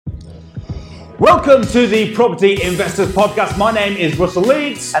Welcome to the Property Investors Podcast. My name is Russell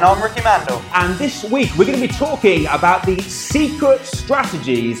Leeds. And I'm Ricky Mandel. And this week we're going to be talking about the secret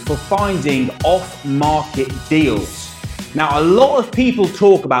strategies for finding off-market deals. Now, a lot of people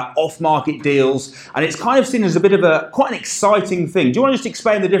talk about off-market deals, and it's kind of seen as a bit of quite an exciting thing. Do you want to just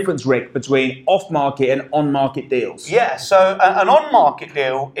explain the difference, Rick, between off-market and on-market deals? Yeah, so an on-market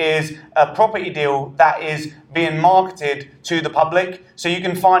deal is a property deal that is being marketed to the public. So you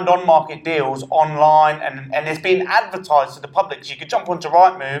can find on-market deals online and it's being advertised to the public. So you could jump onto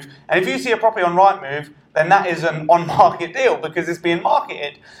Rightmove, and if you see a property on Rightmove, then that is an on-market deal because it's being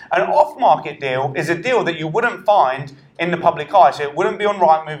marketed. An off-market deal is a deal that you wouldn't find in the public eye. So it wouldn't be on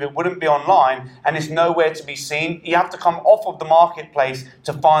Rightmove, it wouldn't be online, and it's nowhere to be seen. You have to come off of the marketplace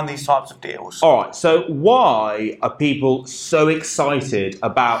to find these types of deals. All right, so why are people so excited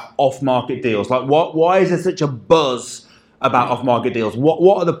about off-market deals? Like, why is there such a buzz about off-market deals?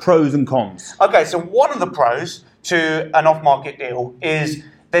 What are the pros and cons? Okay, so one of the pros to an off-market deal is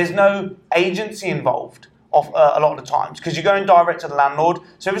there's no agency involved a lot of the times because you're going direct to the landlord.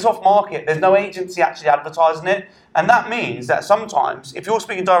 So if it's off-market, there's no agency actually advertising it. And that means that sometimes if you're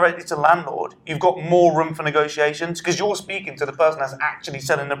speaking directly to the landlord, you've got more room for negotiations because you're speaking to the person that's actually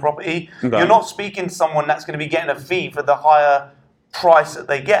selling the property. Okay. You're not speaking to someone that's going to be getting a fee for the higher price that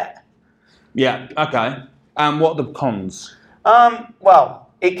they get. Yeah, okay. And what are the cons? Well,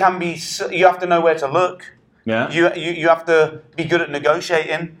 it can be, you have to know where to look. Yeah. You have to be good at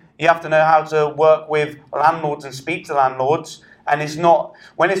negotiating. You have to know how to work with landlords and speak to landlords. And it's not,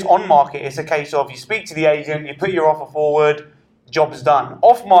 when it's on market, it's a case of you speak to the agent, you put your offer forward, job's done.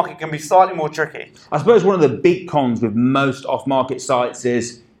 Off market can be slightly more tricky. I suppose one of the big cons with most off market sites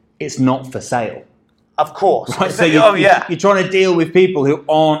is it's not for sale. Of course. Right? So you're trying to deal with people who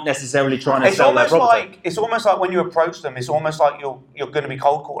aren't necessarily trying to sell their property. It's almost like when you approach them, it's almost like you're going to be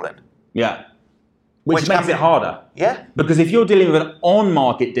cold calling. Yeah. Which makes it harder. Yeah. Because if you're dealing with an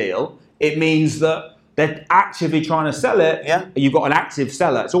on-market deal, it means that they're actively trying to sell it. Yeah. You've got an active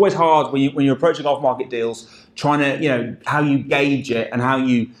seller. It's always hard when you're approaching off-market deals, trying to, how you gauge it and how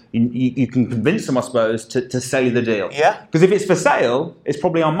you can convince them, I suppose, to sell you the deal. Yeah. Because if it's for sale, it's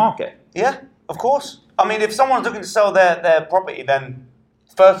probably on market. Yeah, of course. I mean, if someone's looking to sell their property, then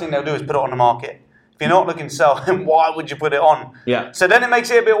first thing they'll do is put it on the market. If you're not looking to sell, then why would you put it on? Yeah. So then it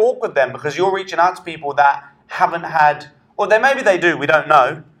makes it a bit awkward then because you're reaching out to people that haven't had, or maybe they do, we don't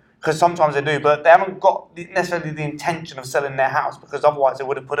know, because sometimes they do, but they haven't got necessarily the intention of selling their house because otherwise they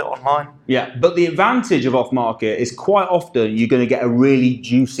would have put it online. Yeah, but the advantage of off-market is quite often you're going to get a really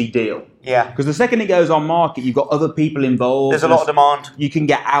juicy deal. Yeah. Because the second it goes on market, you've got other people involved. There's a lot of demand. You can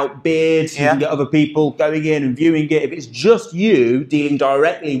get outbid. You can get other people going in and viewing it. If it's just you dealing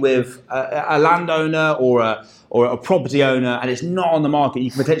directly with a landowner or a property owner and it's not on the market, you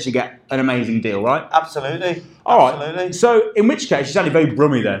can potentially get an amazing deal, right? Absolutely. All right. Absolutely. So in which case, you sounded very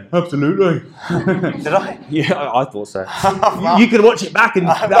brummy then. Absolutely. Did I? Yeah, I thought so. You can watch it back and...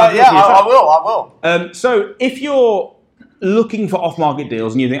 I will. So if you're looking for off-market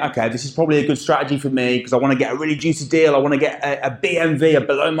deals and you think, okay, this is probably a good strategy for me because I want to get a really juicy deal, I want to get a BMV, a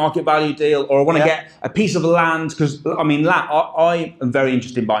below market value deal, or I want to get a piece of land because, I mean, I am very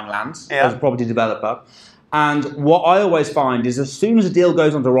interested in buying land as a property developer. And what I always find is as soon as a deal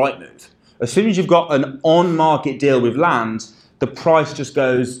goes onto Rightmove, as soon as you've got an on-market deal with land, the price just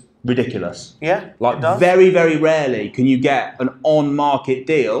goes ridiculous. Yeah, like very, very rarely can you get an on-market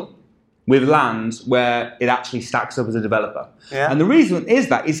deal with land where it actually stacks up as a developer. Yeah. And the reason is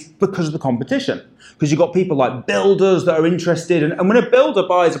because of the competition. Because you've got people like builders that are interested. And when a builder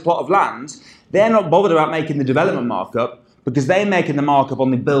buys a plot of land, they're not bothered about making the development markup because they're making the markup on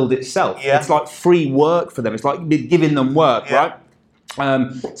the build itself. Yeah. It's like free work for them. It's like giving them work, right?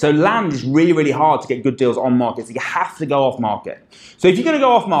 So land is really, really hard to get good deals on market. So you have to go off market. So if you're going to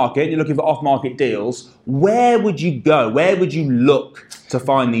go off market, you're looking for off market deals, where would you go? Where would you look to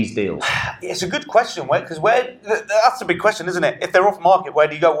find these deals? It's a good question, because that's a big question, isn't it? If they're off market, where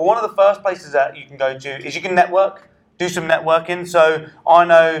do you go? Well, one of the first places that you can go to is you can network, do some networking. So I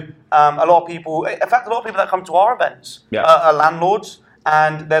know a lot of people, in fact, a lot of people that come to our events are landlords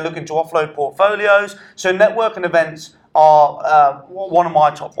and they're looking to offload portfolios. So networking events are one of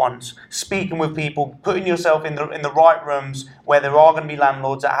my top ones. Speaking with people, putting yourself in the right rooms where there are going to be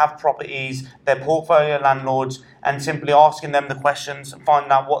landlords that have properties, they're portfolio landlords, and simply asking them the questions and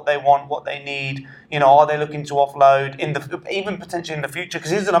finding out what they want, what they need. Are they looking to offload even potentially in the future?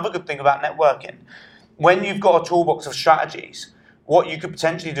 Because here's another good thing about networking: when you've got a toolbox of strategies, what you could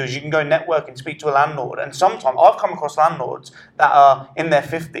potentially do is you can go network and speak to a landlord. And sometimes I've come across landlords that are in their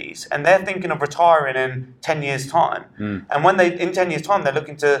 50s and they're thinking of retiring in 10 years' time. And when in 10 years' time, they're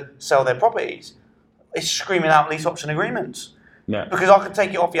looking to sell their properties, it's screaming out lease option agreements. Yeah. Because I could take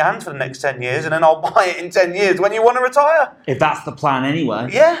it off your hands for the next 10 years and then I'll buy it in 10 years when you want to retire. If that's the plan anyway.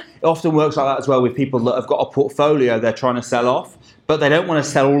 Yeah. It often works like that as well with people that have got a portfolio they're trying to sell off, but they don't want to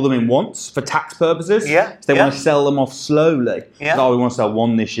sell all of them in once for tax purposes. Yeah. So they want to sell them off slowly. Yeah. Oh, we want to sell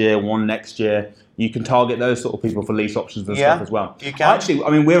one this year, one next year. You can target those sort of people for lease options and stuff as well. You can. Actually, I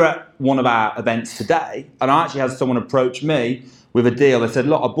mean, we're at one of our events today, and I actually had someone approach me with a deal. They said,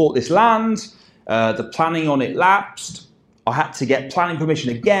 look, I bought this land, the planning on it lapsed. I had to get planning permission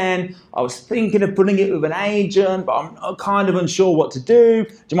again. I was thinking of putting it with an agent, but I'm kind of unsure what to do.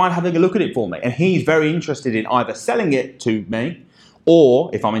 Do you mind having a look at it for me? And he's very interested in either selling it to me, or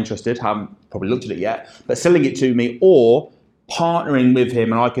if I'm interested, haven't probably looked at it yet, but selling it to me or partnering with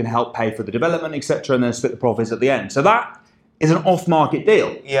him and I can help pay for the development, etc., and then split the profits at the end. So that is an off-market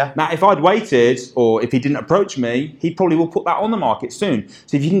deal. Yeah. Now, if I'd waited or if he didn't approach me, he probably will put that on the market soon.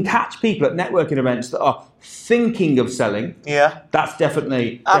 So if you can catch people at networking events that are thinking of selling, that's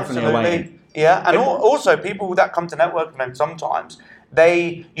definitely a way in. Yeah, and also people that come to networking events sometimes,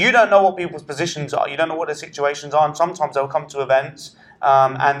 you don't know what people's positions are, you don't know what their situations are, and sometimes they'll come to events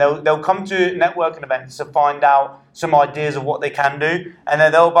and they'll come to networking events to find out some ideas of what they can do, and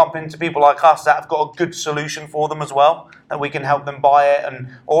then they'll bump into people like us that have got a good solution for them as well, that we can help them buy it,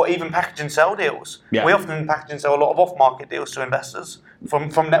 or even package and sell deals. Yeah. We often package and sell a lot of off-market deals to investors from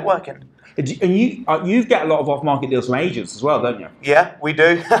networking. And you get a lot of off-market deals from agents as well, don't you? Yeah, we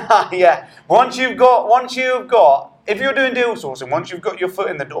do. Yeah. Once you've got, if you're doing deal sourcing, once you've got your foot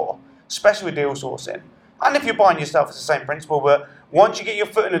in the door, especially with deal sourcing, and if you're buying yourself, it's the same principle, but once you get your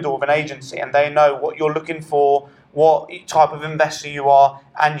foot in the door of an agency and they know what you're looking for, what type of investor you are,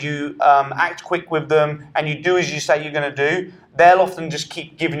 and you act quick with them, and you do as you say you're going to do, they'll often just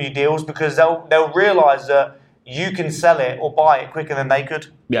keep giving you deals because they'll realise that you can sell it or buy it quicker than they could.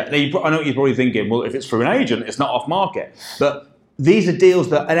 Yeah, I know what you're probably thinking, well, if it's through an agent, it's not off market. But these are deals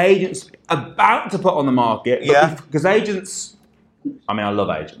that an agent's about to put on the market. Because agents, I mean, I love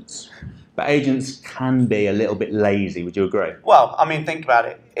agents, but agents can be a little bit lazy. Would you agree? Well, I mean, think about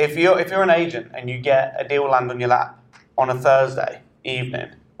it. If you're an agent and you get a deal land on your lap on a Thursday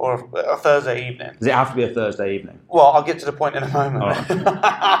evening, or a Thursday evening. Does it have to be a Thursday evening? Well, I'll get to the point in a moment. Right.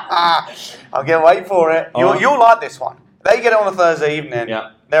 Wait for it. You'll like this one. They get it on a Thursday evening.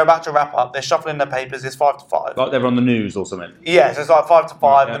 Yeah. They're about to wrap up. They're shuffling their papers. It's 5 to 5. Like they're on the news or something. Yeah, so it's like 5 to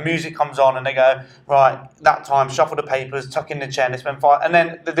 5. Yeah. The music comes on and they go, right, that time, shuffle the papers, tuck in the chair, and they spend 5. And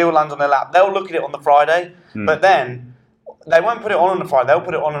then the deal lands on their lap. They'll look at it on the Friday, but then they won't put it on the Friday. They'll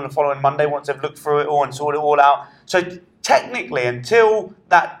put it on the following Monday once they've looked through it all and sorted it all out. So technically, until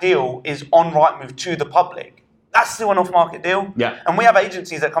that deal is on Rightmove to the public, that's still an off-market deal. Yeah. And we have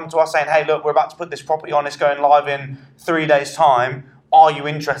agencies that come to us saying, hey, look, we're about to put this property on. It's going live in 3 days' time. Are you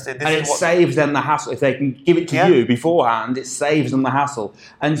interested? And it saves them the hassle. If they can give it to you beforehand, it saves them the hassle.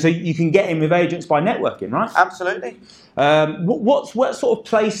 And so you can get in with agents by networking, right? Absolutely. What sort of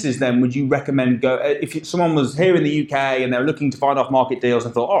places then would you recommend go? If someone was here in the UK and they're looking to find off-market deals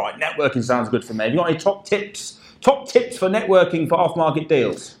and thought, all right, networking sounds good for me. Have you got any top tips for networking for off-market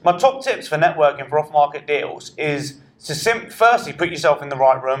deals? My top tips for networking for off-market deals is to firstly put yourself in the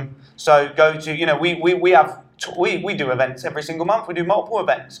right room. So go to, we do events every single month. We do multiple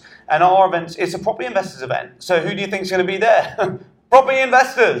events. And our events, it's a property investors event. So who do you think is going to be there? Property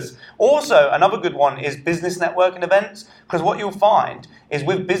investors. Also, another good one is business networking events. Because what you'll find is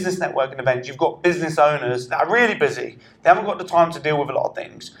with business networking events, you've got business owners that are really busy. They haven't got the time to deal with a lot of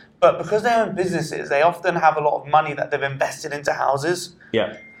things. But because they own businesses, they often have a lot of money that they've invested into houses.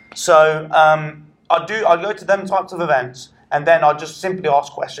 Yeah. So I go to them types of events, and then I just simply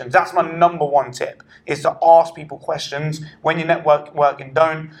ask questions. That's my number one tip, is to ask people questions. When you're networking,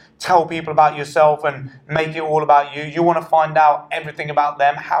 don't tell people about yourself and make it all about you. You want to find out everything about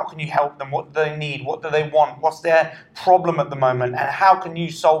them. How can you help them? What do they need? What do they want? What's their problem at the moment? And how can you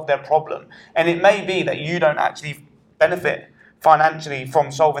solve their problem? And it may be that you don't actually benefit financially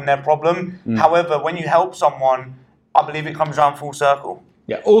from solving their problem. However, when you help someone, I believe it comes around full circle.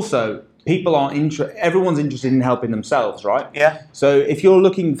 Yeah. Also, people are everyone's interested in helping themselves, right? Yeah. So if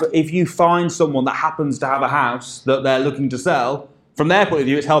you find someone that happens to have a house that they're looking to sell, from their point of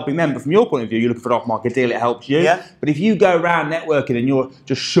view, it's helping them. But from your point of view, you're looking for an off-market deal, it helps you. Yeah. But if you go around networking and you're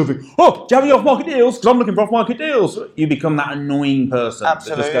just shoving, do you have any off-market deals? Because I'm looking for off-market deals. You become that annoying person that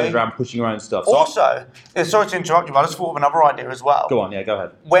just goes around pushing your own stuff. So also, sorry to interrupt you, but I just thought of another idea as well. Go on, yeah, go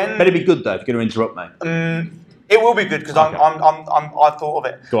ahead. Better be good though, if you're going to interrupt me. It will be good because Okay. I've thought of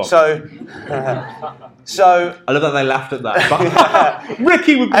it. Go on. So, I love that they laughed at that. But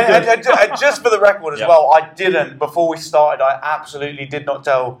Ricky would be good. and just for the record as Yeah. well, I didn't, before we started, I absolutely did not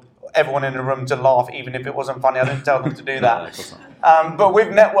tell everyone in the room to laugh, even if it wasn't funny. I didn't tell them to do No, that. of course not. But with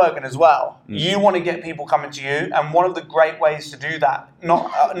networking as well, you want to get people coming to you, and one of the great ways to do that,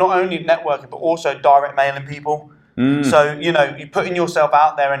 not only networking, but also direct mailing people. So, you know, you're putting yourself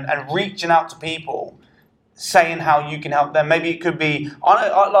out there and reaching out to people, saying how you can help them. Maybe it could be,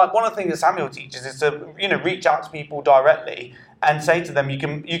 like one of the things that Samuel teaches is to, you know, reach out to people directly and say to them, you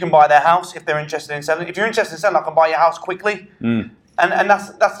can buy their house if they're interested in selling. If you're interested in selling, I can buy your house quickly. And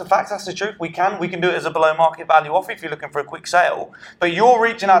that's the fact, that's the truth. We can do it as a below market value offer if you're looking for a quick sale. But you're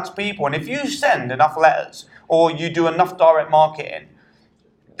reaching out to people, and if you send enough letters or you do enough direct marketing,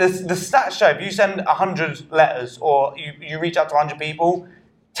 the stats show if you send 100 letters or you reach out to 100 people,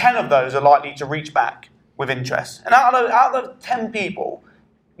 10 of those are likely to reach back with interest. And out of those 10 people,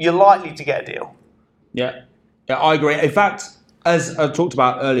 you're likely to get a deal. Yeah, I agree. In fact, as I talked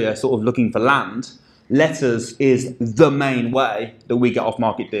about earlier, sort of looking for land, letters is the main way that we get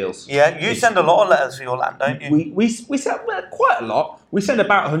off-market deals. Yeah, you send a lot of letters for your land, don't you? We send quite a lot. We send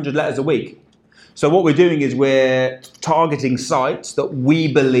about 100 letters a week. So what we're doing is we're targeting sites that we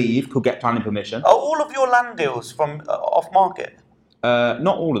believe could get planning permission. Are all of your land deals from off-market?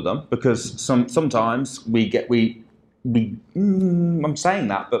 Not all of them, because sometimes I'm saying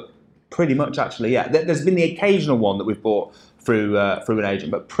that, but pretty much actually, yeah. There's been the occasional one that we've bought through an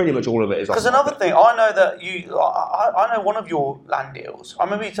agent, but pretty much all of it is. Because another thing, I know that I know one of your land deals. I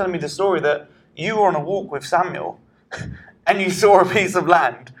remember you telling me the story that you were on a walk with Samuel, and you saw a piece of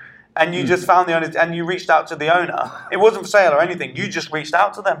land, and you just found the owner, and you reached out to the owner. It wasn't for sale or anything. You just reached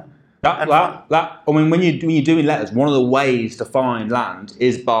out to them. I mean, when you're doing letters, one of the ways to find land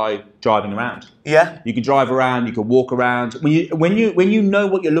is by driving around. Yeah. You can drive around, you can walk around. When you know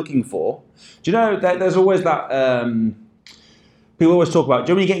what you're looking for, do you know that there's always that people always talk about,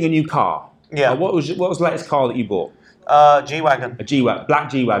 do you know when you're getting a new car? Yeah. What was the latest car that you bought? G-Wagon. A G-Wagon, black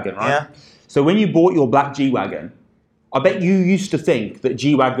G-Wagon, right? Yeah. So when you bought your black G-Wagon, I bet you used to think that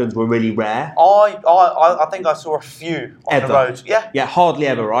G-Wagons were really rare. I think I saw a few on the roads. Yeah. Yeah, hardly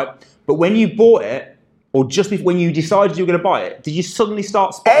ever, right? But when you bought it, or just before, when you decided you were going to buy it, did you suddenly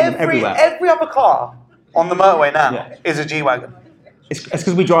start spotting them everywhere? Every other car on the motorway now is a G-Wagon. It's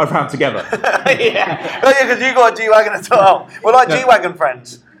because we drive around together. Yeah, because you got a G-Wagon as well. We're like G-Wagon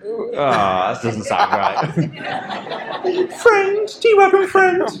friends. Oh, that doesn't sound right. Friends, G-Wagon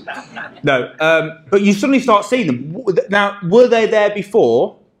friends. No, but you suddenly start seeing them. Now, were they there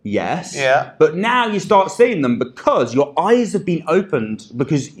before? Yes. Yeah. But now you start seeing them because your eyes have been opened to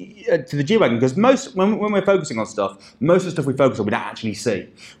the G-Wagon. Because when we're focusing on stuff, most of the stuff we focus on we don't actually see.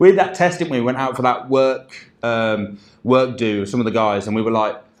 We did that testing when we went out for that work do with some of the guys, and we were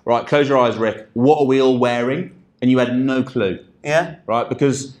like, right, close your eyes, Rick. What are we all wearing? And you had no clue. Yeah. Right,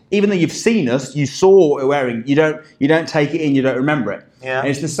 because even though you've seen us, you saw what we're wearing, you don't take it in, you don't remember it. Yeah. And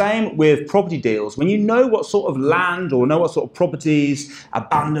it's the same with property deals. When you know what sort of land or know what sort of properties,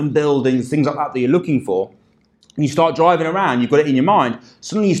 abandoned buildings, things like that you're looking for, and you start driving around, you've got it in your mind,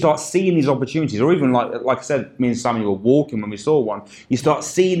 suddenly you start seeing these opportunities, or even like I said, me and Sammy were walking when we saw one, you start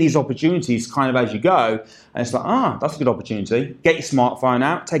seeing these opportunities kind of as you go, and it's like, that's a good opportunity. Get your smartphone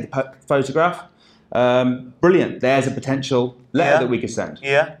out, take a photograph. Brilliant. There's a potential letter that we could send.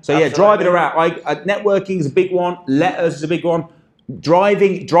 Yeah. So yeah, driving around. Networking is a big one. Letters is a big one.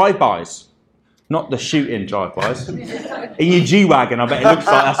 Drive-bys, not the shooting drive-bys. In your G-Wagon, I bet it looks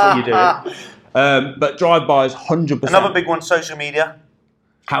like that's what you're doing. But drive-bys, 100%. Another big one, social media.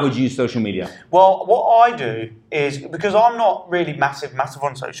 How would you use social media? Well, what I do is, because I'm not really massive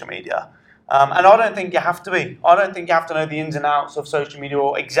on social media, and I don't think you have to be. I don't think you have to know the ins and outs of social media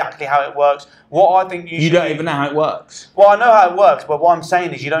or exactly how it works. What I think you don't even know how it works. Well, I know how it works, but what I'm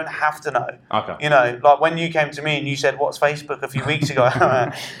saying is you don't have to know. Okay. You know, like when you came to me and you said, "What's Facebook?" a few weeks ago.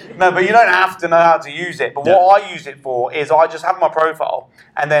 No, but you don't have to know how to use it. But what I use it for is I just have my profile,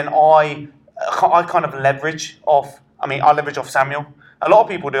 and then I kind of leverage off. I leverage off Samuel. A lot of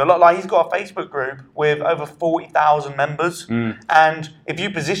people do. Like he's got a Facebook group with over 40,000 members, and if you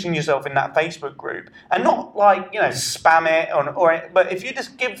position yourself in that Facebook group and not spam it, but if you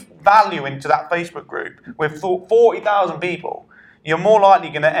just give value into that Facebook group with 40,000 people, you're more likely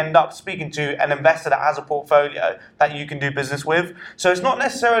going to end up speaking to an investor that has a portfolio that you can do business with. So it's not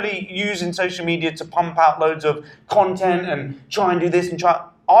necessarily using social media to pump out loads of content and try and do this and try.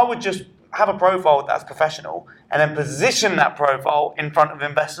 I would just have a profile that's professional and then position that profile in front of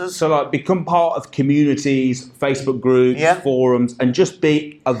investors. So like become part of communities, Facebook groups, forums, and just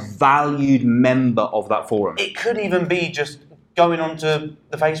be a valued member of that forum. It could even be just going onto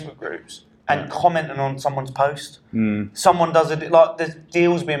the Facebook groups and commenting on someone's post. Someone does it, like there's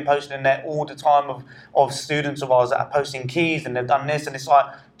deals being posted in there all the time of students of ours that are posting keys and they've done this, and it's like,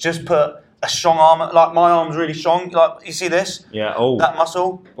 just put a strong arm, like my arm's really strong, like you see this? Yeah, that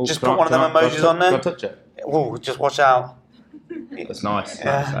muscle, just put one of them emojis on there. Can I touch it? Oh, just watch out. That's nice.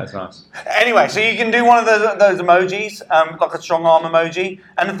 Yeah. That's nice. Anyway, so you can do one of those emojis, like a strong arm emoji.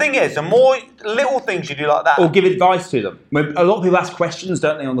 And the thing is, the more little things you do like that, or give advice to them. A lot of people ask questions,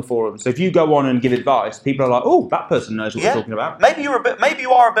 don't they, on the forum? So if you go on and give advice, people are like, "Oh, that person knows what they're talking about." Maybe you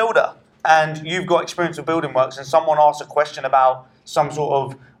are a builder and you've got experience with building works, and someone asks a question about some sort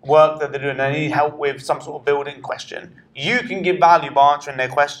of work that they're doing and they need help with some sort of building question. You can give value by answering their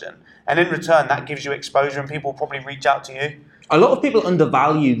question, and in return, that gives you exposure, and people probably reach out to you. A lot of people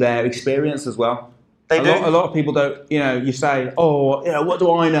undervalue their experience as well. They do. A lot of people don't, you say, "Oh, what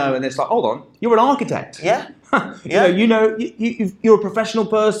do I know?" And it's like, hold on, you're an architect. Yeah. You're a professional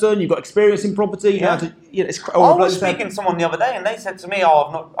person. You've got experience in property. I was speaking to someone the other day, and they said to me,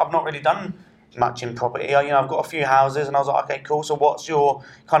 I've not really done much in property. I've got a few houses," and I was like, "Okay, cool. So what's your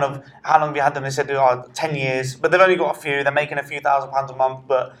kind of, how long have you had them?" They said, 10 years, but they've only got a few. They're making a few £1,000s a month,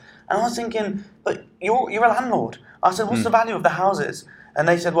 and I was thinking, but you're a landlord. I said, what's the value of the houses? And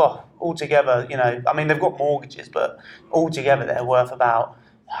they said, well, altogether, they've got mortgages, but altogether they're worth about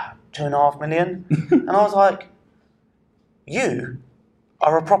 2.5 million. And I was like, you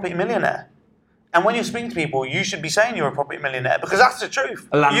are a property millionaire. And when you're speaking to people, you should be saying you're a property millionaire, because that's the truth.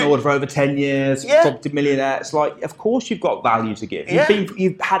 A landlord for over 10 years, property millionaire. It's like, of course you've got value to give.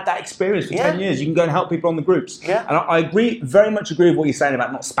 You've had that experience for 10 years. You can go and help people on the groups. Yeah. And I very much agree with what you're saying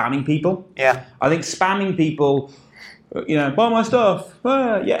about not spamming people. Yeah. I think spamming people, buy my stuff.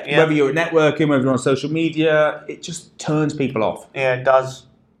 Whether you're networking, whether you're on social media, it just turns people off. Yeah, it does.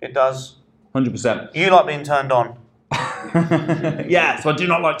 It does. 100%. You like being turned on. Yeah, so I do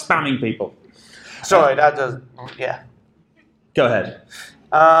not like spamming people. Sorry, that does. Yeah. Go ahead.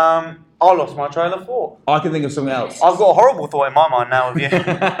 I lost my train of thought. I can think of something else. I've got a horrible thought in my mind now with you.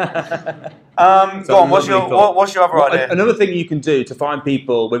 Go on. What's your other idea? Another thing you can do to find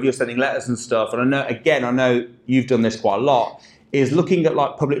people, whether you're sending letters and stuff, and I know you've done this quite a lot, is looking at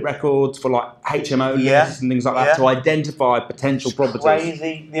like public records for like HMO lists and things like that to identify potential properties.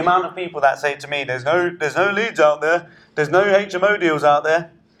 Crazy. The amount of people that say to me, "There's no leads out there. There's no HMO deals out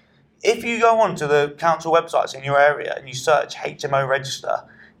there." If you go onto the council websites in your area and you search HMO register,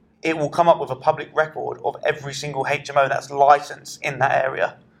 it will come up with a public record of every single HMO that's licensed in that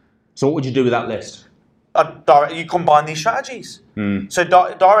area. So what would you do with that list? You combine these strategies. So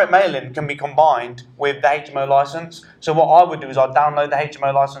direct mailing can be combined with the HMO license. So what I would do is I'd download the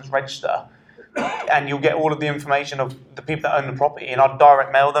HMO license register, and you'll get all of the information of the people that own the property, and I'd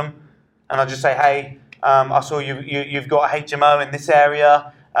direct mail them, and I'd just say, "Hey, I saw you've got a HMO in this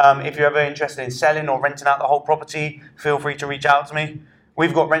area. If you're ever interested in selling or renting out the whole property, feel free to reach out to me."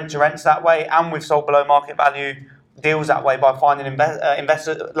 We've got rent to rents that way, and we've sold below market value deals that way by finding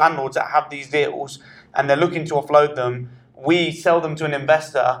landlords that have these deals and they're looking to offload them. We sell them to an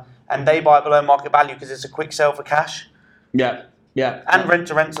investor and they buy it below market value because it's a quick sale for cash. Yeah. And rent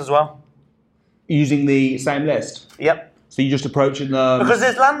to rents as well. Using the same list? Yep. So you're just approaching them? Because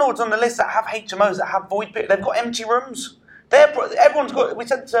there's landlords on the list that have HMOs that have void periods. They've got empty rooms. Everyone's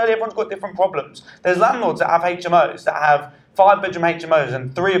got different problems. There's landlords that have HMOs that have 5-bedroom HMOs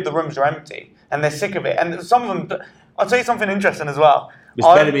and 3 of the rooms are empty and they're sick of it. And some of them, I'll tell you something interesting as well. It's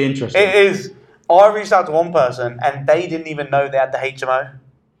better be interesting. It is. I reached out to one person and they didn't even know they had the HMO.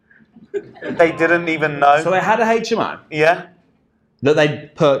 They didn't even know. So they had a HMO? Yeah. That they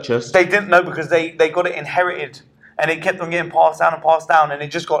purchased? They didn't know because they got it inherited. And it kept on getting passed down, and it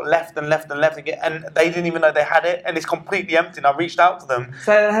just got left and they didn't even know they had it, and it's completely empty. And I reached out to them.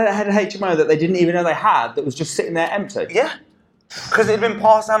 So they had a HMO that they didn't even know they had, that was just sitting there empty? Yeah, because it had been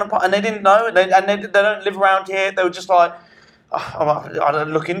passed down and they didn't know. They don't live around here. They were just like, I'd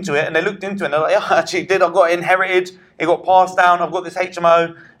look into it, and they looked into it, and they're like, yeah, actually, I got it inherited. It got passed down. I've got this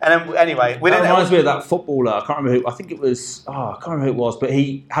HMO, and then anyway, that reminds me of that footballer. I can't remember who. I think it was. I can't remember who it was, but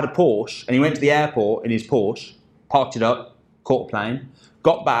he had a Porsche, and he went to the airport in his Porsche. Parked it up, caught a plane,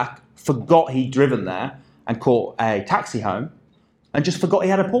 got back, forgot he'd driven there, and caught a taxi home, and just forgot he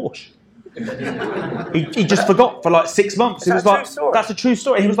had a Porsche. he just forgot for like 6 months. He was like, "That's a true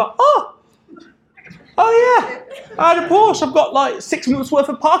story." He was like, "Oh yeah, I had a Porsche. I've got like 6 months worth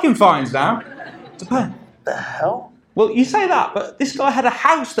of parking fines now to pay." The hell? Well, you say that, but this guy had a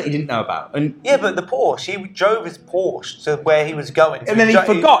house that he didn't know about. And yeah, but the Porsche, he drove his Porsche to where he was going. And then he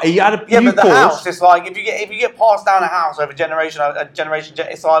forgot he had a yeah, new but the Porsche. house, it's like if you get passed down a house over generation,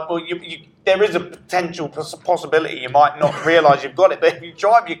 it's like, well, there is a potential possibility you might not realise you've got it. But if you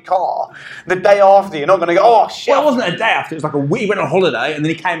drive your car the day after, you're not going to go, oh shit. Well, it wasn't a day after. It was like a week. He went on holiday, and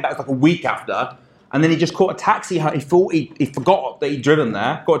then he came back like a week after. And then he just caught a taxi home. He thought he forgot that he'd driven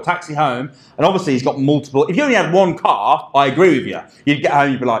there, got a taxi home, and obviously he's got multiple. If you only had one car, I agree with you. You'd get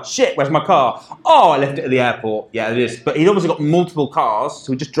home, you'd be like, shit, where's my car? Oh, I left it at the airport. Yeah, it is. But he'd obviously got multiple cars,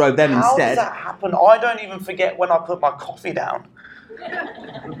 so he just drove them instead. How does that happen? I don't even forget when I put my coffee down.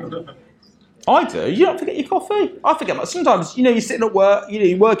 I do. You don't forget your coffee. I forget. But sometimes, you're sitting at work,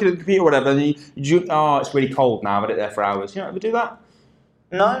 you're working at the computer or whatever, and you oh, it's really cold now. I've had it there for hours. You don't ever do that?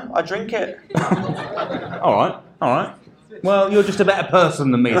 No, I drink it. All right. Well, you're just a better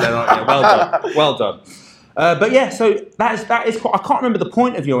person than me, then, aren't you? Well done. But yeah, so that is quite, I can't remember the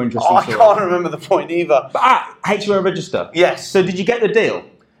point of your interesting story. I can't remember the point either. But HMO Register. Yes. So did you get the deal?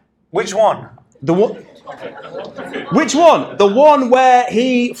 Which one? The what? Which one? The one where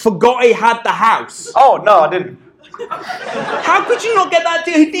he forgot he had the house. Oh no, I didn't. How could you not get that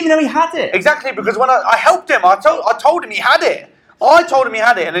deal? He didn't even know he had it. Exactly, because when I helped him, I told him he had it. I told him he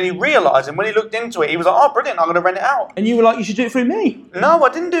had it, and then he realised, and when he looked into it, he was like, oh, brilliant, I'm going to rent it out. And you were like, you should do it through me. No, I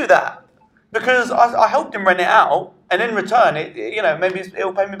didn't do that. Because I helped him rent it out, and in return, maybe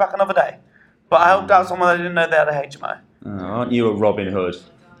it'll pay me back another day. But I helped out someone that didn't know they had a HMO. Oh, aren't you a Robin Hood?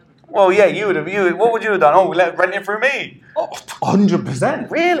 Well, yeah, you would have. What would you have done? Oh, rent it through me. Oh,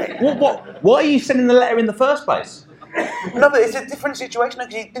 100%. Really? Why are you sending the letter in the first place? No, but it's a different situation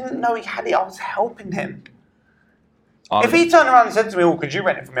because he didn't know he had it. I was helping him. If he turned around and said to me, oh, could you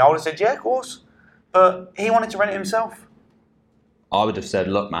rent it for me? I would have said, yeah, of course. But he wanted to rent it himself. I would have said,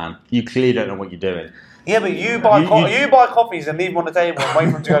 look, man, you clearly don't know what you're doing. Yeah, but you buy coffees and leave them on the table and wait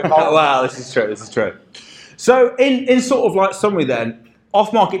for them to go cold. Wow, this is true. So in sort of like summary then,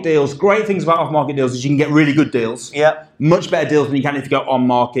 off-market deals, great things about off-market deals is you can get really good deals. Yeah. Much better deals than you can if you go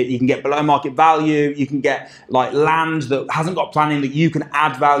on-market. You can get below-market value. You can get like land that hasn't got planning that you can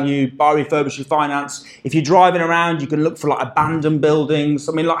add value, buy, refurbish, refinance. If you're driving around, you can look for like abandoned buildings.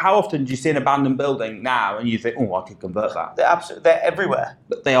 I mean, like how often do you see an abandoned building now and you think, oh, I could convert that? They're everywhere.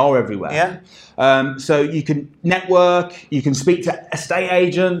 But they are everywhere. Yeah. So you can network, you can speak to estate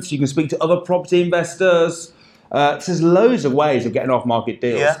agents, you can speak to other property investors. There's loads of ways of getting off-market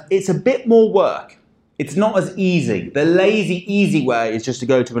deals. Yeah. It's a bit more work. It's not as easy. The lazy, easy way is just to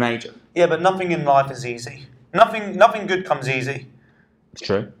go to an agent. Yeah, but nothing in life is easy. Nothing good comes easy. It's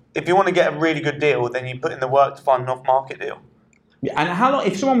true. If you want to get a really good deal, then you put in the work to find an off-market deal. Yeah, and how long,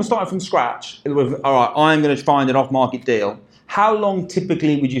 if someone was starting from scratch, with, all right, I'm going to find an off-market deal, how long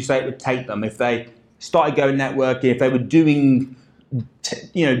typically would you say it would take them if they started going networking, if they were doing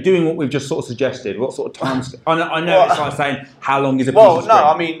what we've just sort of suggested? What sort of time? I know it's like saying how long is a piece of string?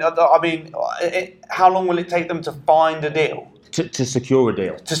 I mean, how long will it take them to find a deal? To secure a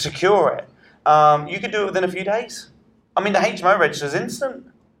deal. To secure it, you could do it within a few days. I mean, the HMO register is instant.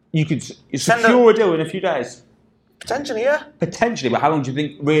 You could secure a deal in a few days. Potentially, yeah. Potentially, but how long do you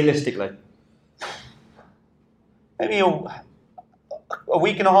think realistically? Maybe a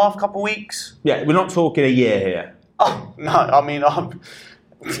week and a half, couple of weeks. Yeah, we're not talking a year here. Oh, no, I mean,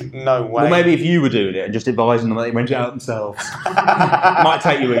 no way. Well, maybe if you were doing it and just advising them that they went out themselves, it might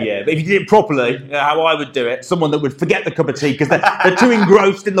take you a year. But if you did it properly, how I would do it, someone that would forget the cup of tea because they're too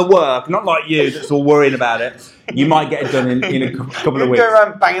engrossed in the work, not like you that's all worrying about it, you might get it done in a couple of weeks. You go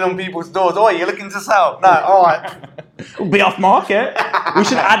around banging on people's doors. Oh, you're looking to sell? No, all right. We'll be off market. We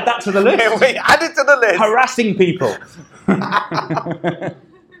should add that to the list. Add it to the list. Harassing people.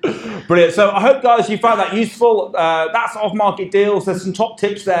 Brilliant. So I hope, guys, you found that useful. That's off-market deals. There's some top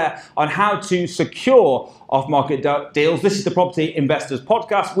tips there on how to secure off-market deals. This is the Property Investors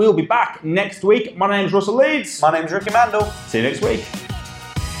Podcast. We'll be back next week. My name's Russell Leeds. My name's Ricky Mandel. See you next week.